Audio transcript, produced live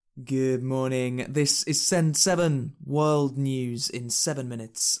Good morning. This is Send 7 World News in 7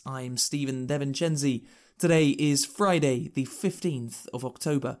 minutes. I'm Stephen DeVincenzi. Today is Friday, the 15th of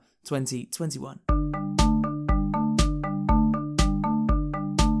October, 2021.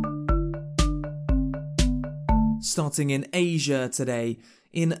 Starting in Asia today,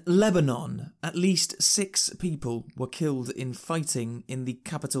 in Lebanon, at least 6 people were killed in fighting in the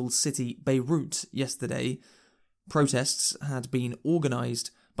capital city Beirut yesterday. Protests had been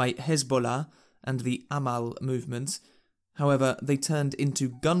organised by Hezbollah and the Amal movement. However, they turned into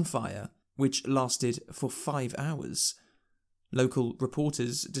gunfire, which lasted for 5 hours. Local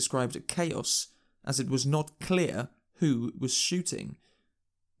reporters described chaos as it was not clear who was shooting.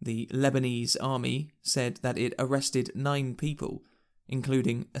 The Lebanese army said that it arrested 9 people,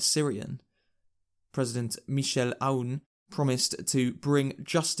 including a Syrian. President Michel Aoun promised to bring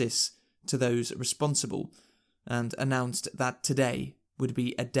justice to those responsible and announced that today would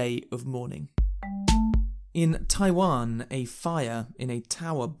be a day of mourning. In Taiwan, a fire in a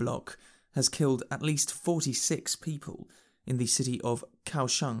tower block has killed at least 46 people in the city of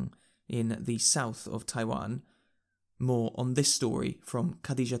Kaohsiung in the south of Taiwan. More on this story from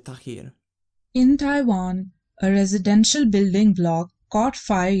Khadija Tahir. In Taiwan, a residential building block caught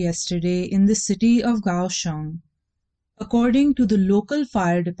fire yesterday in the city of Kaohsiung. According to the local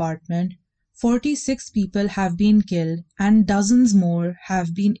fire department, 46 people have been killed and dozens more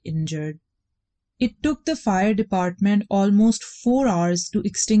have been injured. It took the fire department almost 4 hours to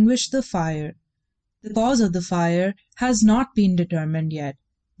extinguish the fire. The cause of the fire has not been determined yet,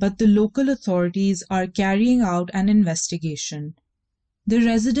 but the local authorities are carrying out an investigation. The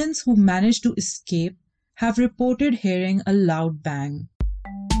residents who managed to escape have reported hearing a loud bang.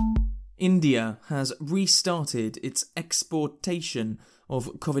 India has restarted its exportation of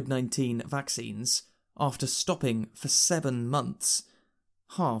COVID-19 vaccines after stopping for 7 months.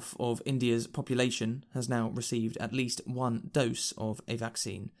 Half of India's population has now received at least 1 dose of a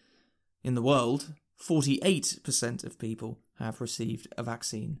vaccine. In the world, 48% of people have received a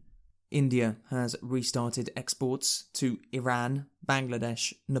vaccine. India has restarted exports to Iran,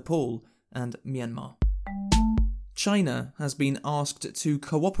 Bangladesh, Nepal, and Myanmar. China has been asked to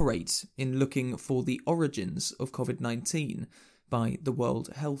cooperate in looking for the origins of COVID-19 by the World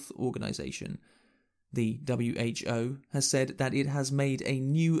Health Organization. The WHO has said that it has made a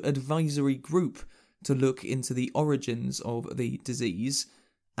new advisory group to look into the origins of the disease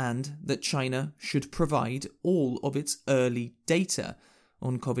and that China should provide all of its early data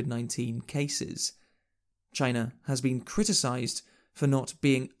on COVID-19 cases. China has been criticized for not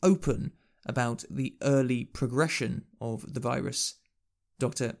being open about the early progression of the virus.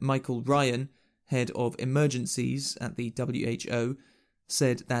 Dr. Michael Ryan, head of emergencies at the WHO,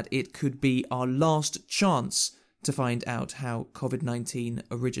 said that it could be our last chance to find out how COVID-19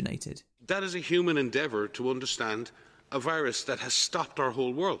 originated. That is a human endeavour to understand a virus that has stopped our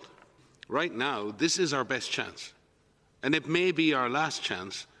whole world. Right now, this is our best chance. And it may be our last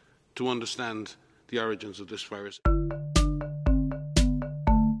chance to understand the origins of this virus.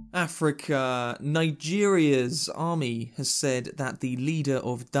 Africa, Nigeria's army has said that the leader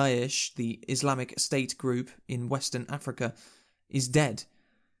of Daesh, the Islamic State group in Western Africa, is dead.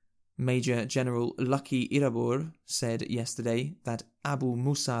 Major General Lucky Irabor said yesterday that Abu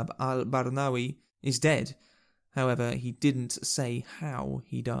Musab al-Barnawi is dead. However, he didn't say how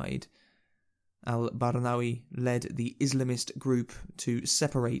he died. Al-Barnawi led the Islamist group to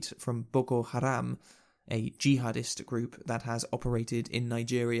separate from Boko Haram, a jihadist group that has operated in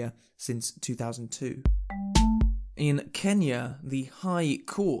Nigeria since 2002. In Kenya, the High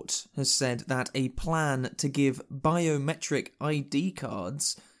Court has said that a plan to give biometric ID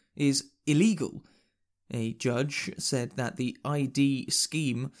cards is illegal. A judge said that the ID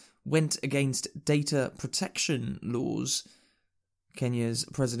scheme went against data protection laws. Kenya's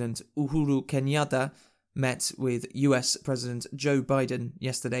President Uhuru Kenyatta met with US President Joe Biden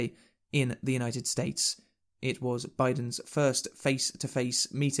yesterday in the United States. It was Biden's first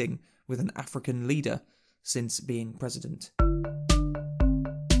face-to-face meeting with an African leader since being president.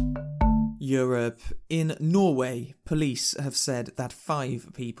 Europe. In Norway, police have said that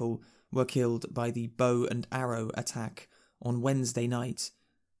 5 people were killed by the bow and arrow attack on Wednesday night.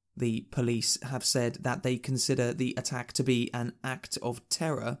 The police have said that they consider the attack to be an act of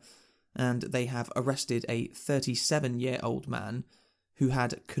terror, and they have arrested a 37-year-old man who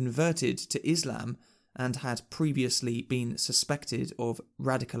had converted to Islam and had previously been suspected of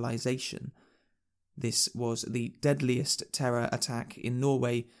radicalization. This was the deadliest terror attack in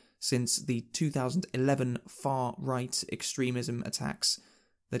Norway since the 2011 far-right extremism attacks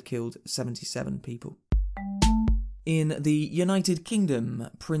that killed 77 people. In the United Kingdom,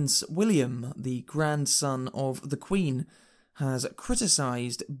 Prince William, the grandson of the Queen, has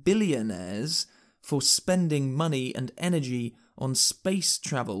criticised billionaires for spending money and energy on space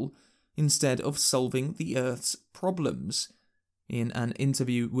travel instead of solving the Earth's problems. In an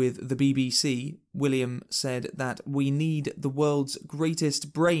interview with the BBC, William said that we need the world's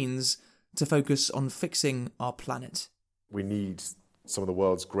greatest brains to focus on fixing our planet. We need some of the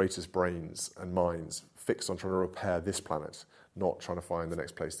world's greatest brains and minds fixed on trying to repair this planet, not trying to find the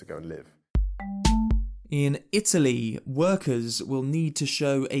next place to go and live. In Italy, workers will need to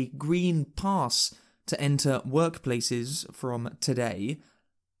show a green pass to enter workplaces from today.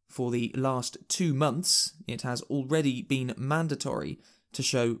 For the last 2 months, it has already been mandatory to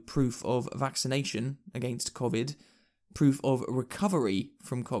show proof of vaccination against COVID, proof of recovery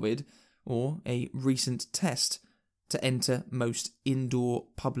from COVID, or a recent test to enter most indoor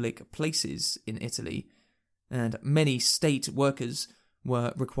public places in Italy, and many state workers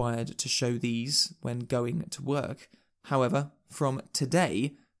were required to show these when going to work. However, from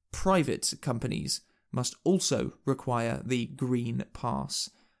today, private companies must also require the green pass.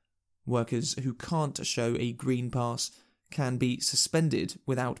 Workers who can't show a green pass can be suspended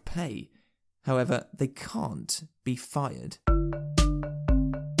without pay. However, they can't be fired.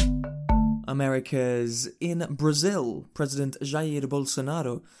 America's in Brazil, President Jair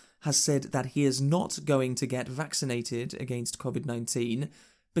Bolsonaro has said that he is not going to get vaccinated against COVID-19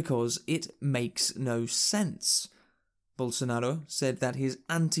 because it makes no sense. Bolsonaro said that his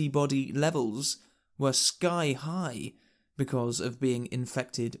antibody levels were sky high because of being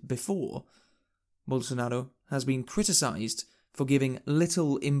infected before. Bolsonaro has been criticised for giving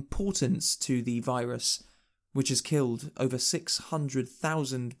little importance to the virus, which has killed over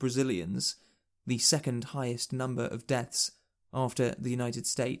 600,000 Brazilians, the second highest number of deaths after the United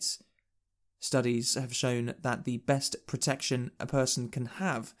States. Studies have shown that the best protection a person can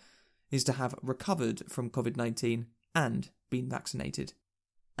have is to have recovered from COVID-19 and been vaccinated.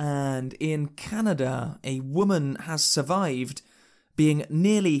 And in Canada, a woman has survived being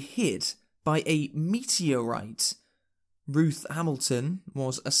nearly hit by a meteorite. Ruth Hamilton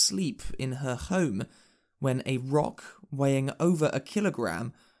was asleep in her home when a rock weighing over 1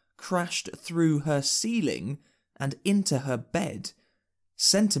 kilogram crashed through her ceiling and into her bed,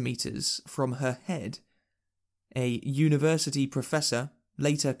 centimetres from her head. A university professor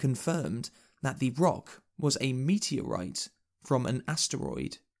later confirmed that the rock was a meteorite from an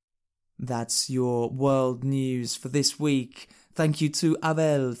asteroid. That's your world news for this week. Thank you to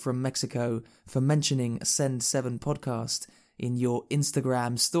Abel from Mexico for mentioning Send 7 podcast in your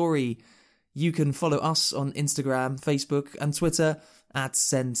Instagram story. You can follow us on Instagram, Facebook and Twitter at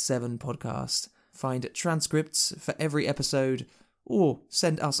Send 7 podcast. Find transcripts for every episode or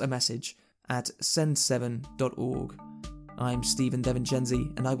send us a message at send7.org. I'm Stephen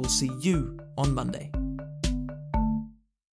DeVincenzi and I will see you on Monday.